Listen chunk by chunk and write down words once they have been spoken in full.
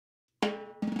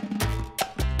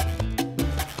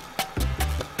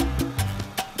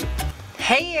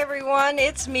Hey everyone,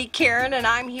 it's me Karen, and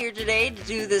I'm here today to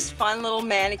do this fun little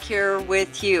manicure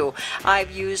with you.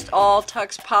 I've used all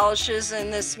Tux polishes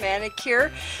in this manicure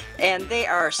and they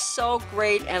are so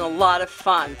great and a lot of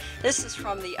fun. This is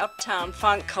from the Uptown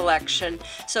Funk collection,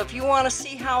 so if you want to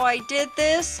see how I did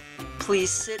this, please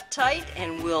sit tight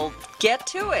and we'll get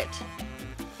to it.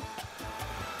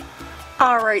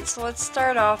 Alright, so let's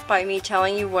start off by me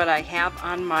telling you what I have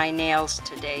on my nails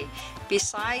today.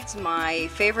 Besides my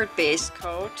favorite base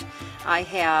coat, I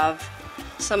have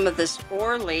some of this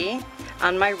Orly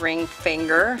on my ring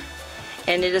finger,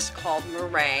 and it is called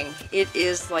Meringue. It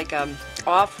is like a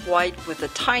off-white with a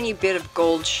tiny bit of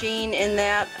gold sheen in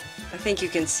that. I think you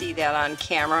can see that on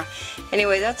camera.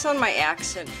 Anyway, that's on my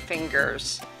accent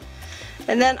fingers.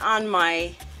 And then on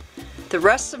the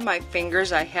rest of my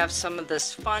fingers, I have some of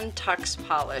this fun Tux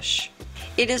polish.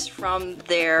 It is from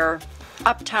their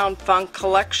Uptown Funk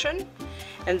collection,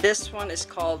 and this one is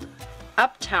called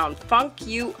Uptown Funk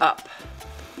You Up,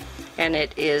 and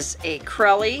it is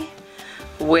acrylic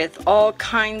with all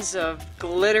kinds of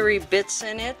glittery bits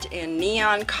in it in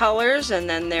neon colors, and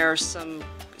then there's some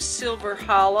silver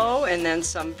hollow, and then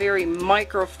some very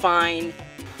microfine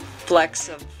flecks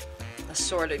of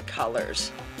assorted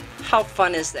colors. How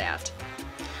fun is that?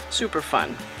 Super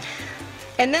fun.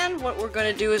 And then what we're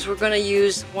going to do is we're going to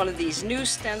use one of these new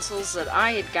stencils that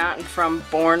I had gotten from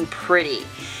Born Pretty.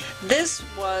 This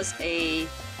was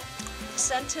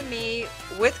sent to me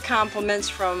with compliments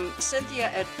from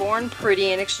Cynthia at Born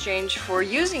Pretty in exchange for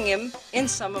using him in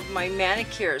some of my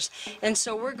manicures. And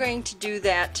so we're going to do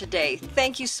that today.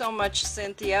 Thank you so much,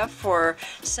 Cynthia, for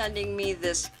sending me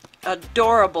this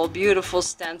adorable, beautiful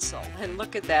stencil. And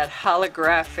look at that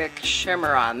holographic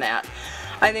shimmer on that.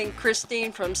 I think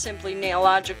Christine from Simply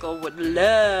Nailogical would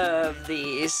love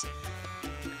these.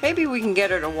 Maybe we can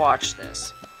get her to watch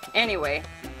this. Anyway,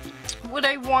 what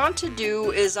I want to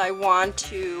do is I want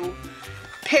to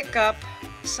pick up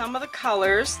some of the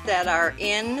colors that are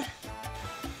in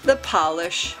the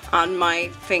polish on my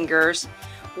fingers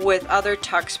with other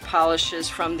Tux polishes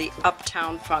from the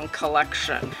Uptown Funk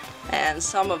collection. And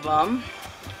some of them,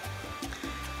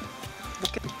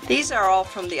 these are all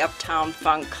from the Uptown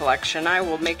Funk collection. I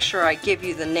will make sure I give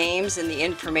you the names in the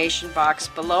information box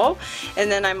below. And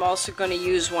then I'm also going to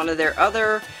use one of their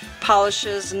other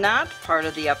polishes, not part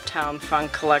of the Uptown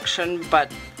Funk collection,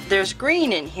 but there's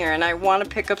green in here and I want to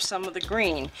pick up some of the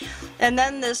green. And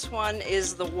then this one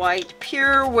is the White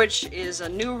Pure, which is a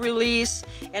new release,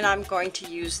 and I'm going to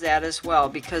use that as well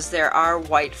because there are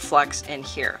white flecks in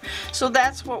here. So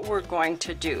that's what we're going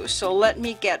to do. So let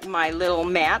me get my little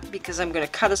mat because I'm going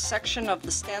to cut a section of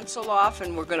the stencil off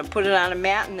and we're going to put it on a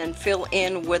mat and then fill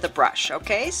in with a brush.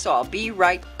 Okay, so I'll be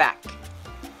right back.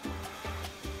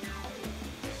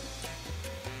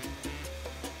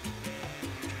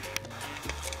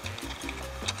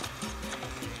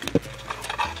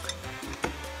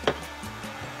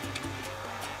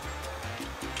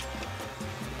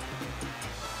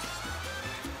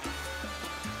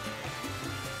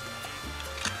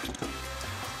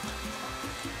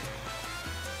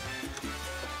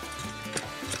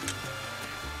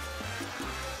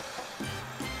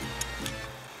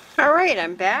 Alright,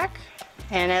 I'm back,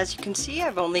 and as you can see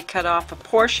I've only cut off a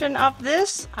portion of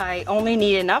this. I only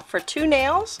need enough for 2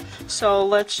 nails, so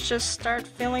let's just start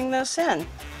filling this in.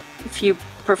 If you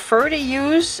prefer to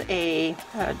use a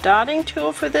dotting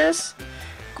tool for this,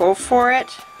 go for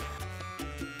it.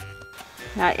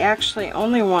 I actually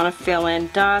only want to fill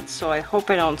in dots, so I hope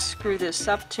I don't screw this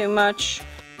up too much.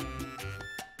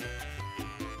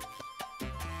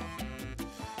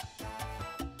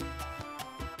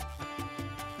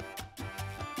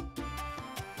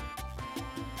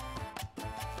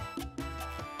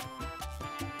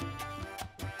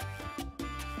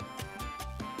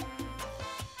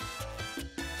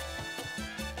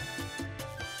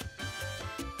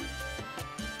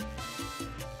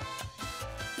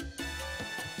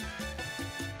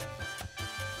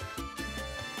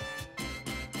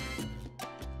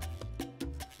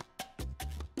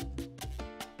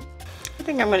 I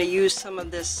think I'm going to use some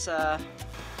of this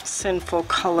Sinful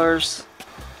Colors,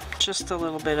 just a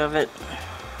little bit of it.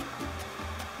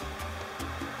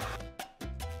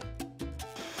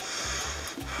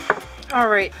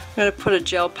 Alright, I'm going to put a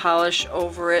gel polish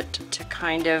over it to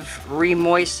kind of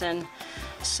re-moisten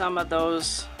some of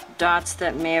those dots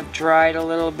that may have dried a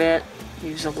little bit.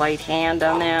 Use a light hand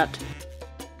on that.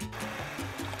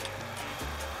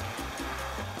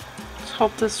 Let's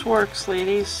hope this works,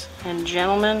 ladies and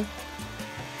gentlemen.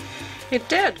 It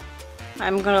did.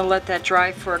 I'm going to let that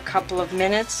dry for a couple of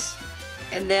minutes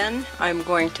And then I'm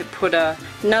going to put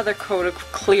another coat of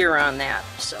clear on that.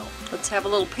 So let's have a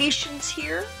little patience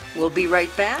here. We'll be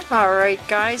right back. Alright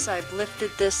guys, I've lifted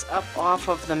this up off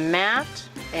of the mat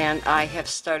and I have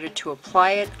started to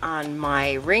apply it on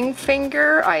my ring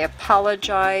finger. I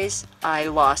apologize, I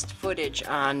lost footage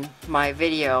on my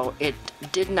video. It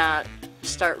did not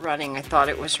start running. I thought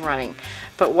it was running.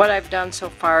 But what I've done so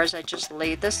far is I just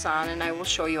laid this on, and I will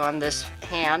show you on this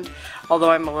hand,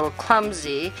 although I'm a little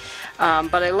clumsy.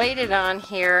 But I laid it on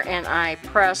here and I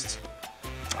pressed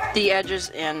the edges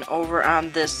in over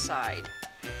on this side.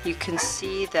 You can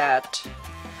see that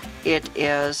it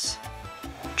is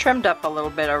trimmed up a little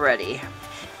bit already,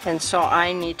 and so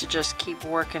I need to just keep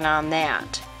working on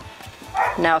that.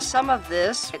 Now some of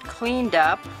this get cleaned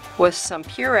up with some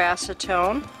pure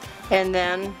acetone and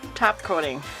then top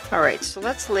coating. Alright, so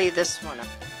let's lay this one up.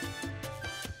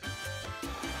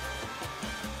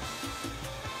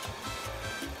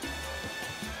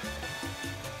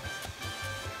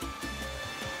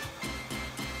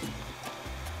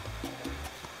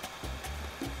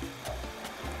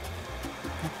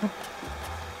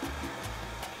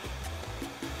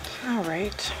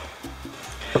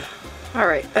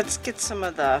 Alright, let's get some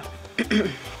of the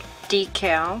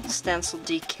stencil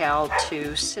decal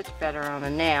to sit better on the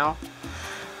nail.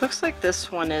 Looks like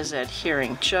this one is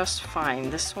adhering just fine.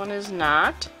 This one is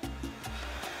not.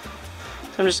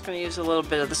 So I'm just going to use a little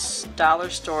bit of the dollar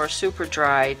store super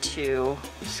dry to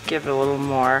just give it a little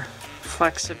more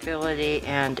flexibility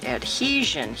and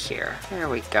adhesion here. There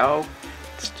we go.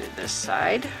 Let's do this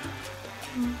side.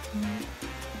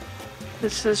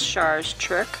 This is Char's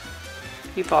trick.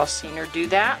 You've all seen her do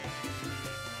that.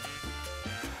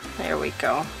 There we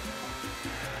go.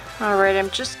 Alright, I'm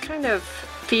just kind of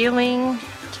feeling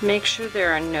to make sure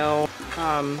there are no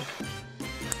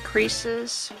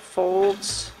creases,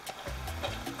 folds.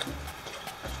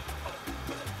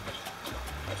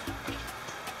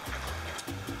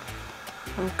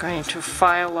 I'm going to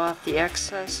file off the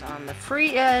excess on the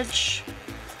free edge.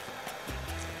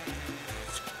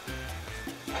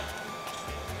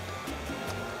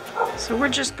 So we're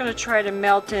just going to try to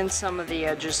melt in some of the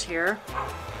edges here.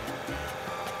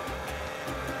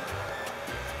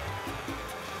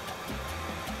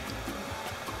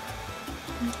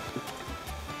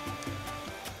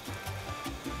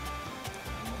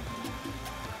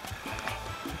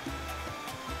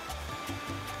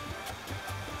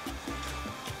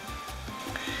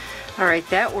 Alright,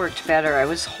 that worked better. I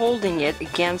was holding it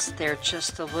against there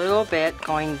just a little bit,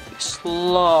 going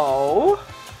slow.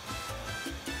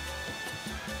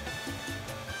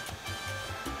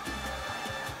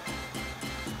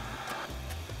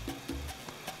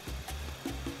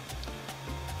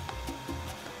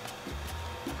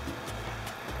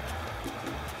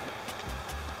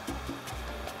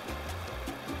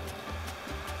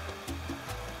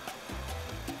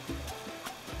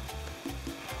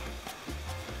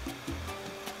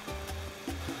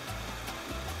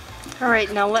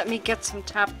 Alright, now let me get some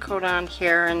top coat on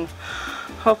here and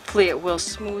hopefully it will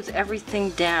smooth everything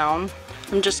down.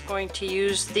 I'm just going to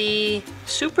use the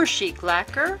Super Chic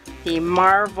lacquer, the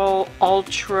Marvel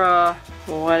Ultra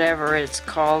whatever it's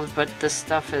called, but this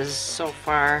stuff is so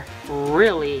far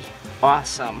really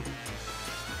awesome.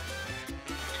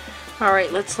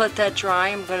 Alright, let's let that dry.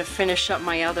 I'm going to finish up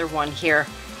my other one here.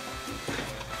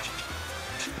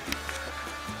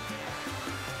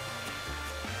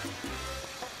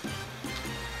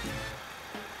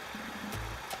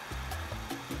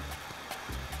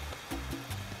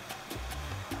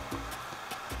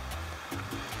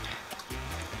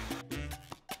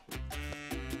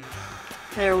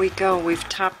 There we go, we've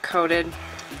top coated.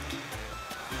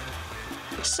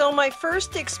 So my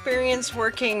first experience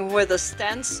working with a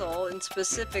stencil, in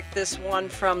specific this one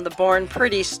from the Born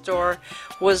Pretty store,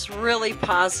 was really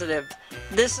positive.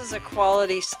 This is a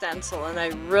quality stencil and I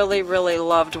really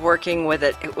loved working with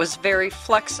it. It was very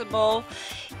flexible,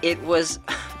 it was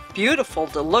beautiful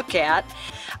to look at.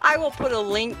 I will put a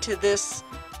link to this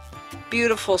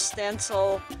beautiful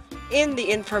stencil in the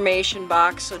information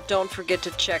box, so don't forget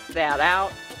to check that out.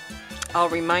 I'll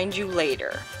remind you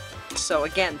later. So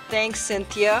again, thanks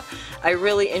Cynthia. I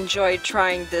really enjoyed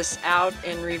trying this out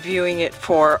and reviewing it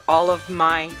for all of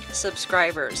my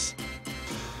subscribers.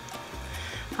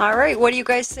 Alright, what do you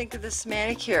guys think of this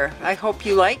manicure? I hope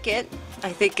you like it.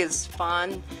 I think it's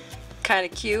fun, kind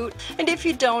of cute. And if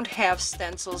you don't have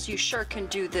stencils, you sure can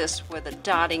do this with a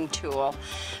dotting tool.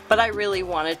 But I really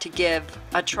wanted to give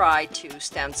a try to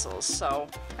stencils. So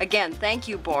again, thank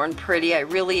you Born Pretty. I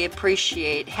really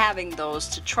appreciate having those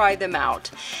to try them out.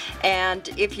 And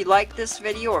if you liked this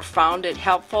video or found it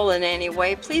helpful in any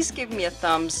way, please give me a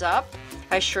thumbs up.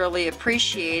 I surely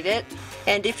appreciate it.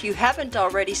 And if you haven't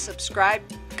already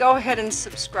subscribed, go ahead and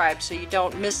subscribe so you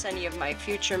don't miss any of my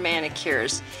future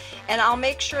manicures. And I'll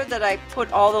make sure that I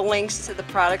put all the links to the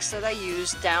products that I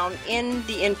use down in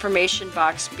the information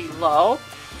box below.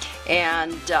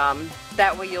 And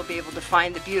that way you'll be able to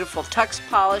find the beautiful tux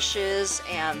polishes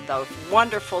and the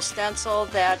wonderful stencil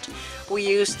that we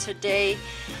use today.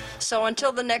 So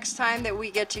until the next time that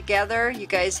we get together, you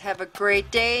guys have a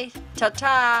great day.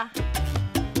 Ta-ta!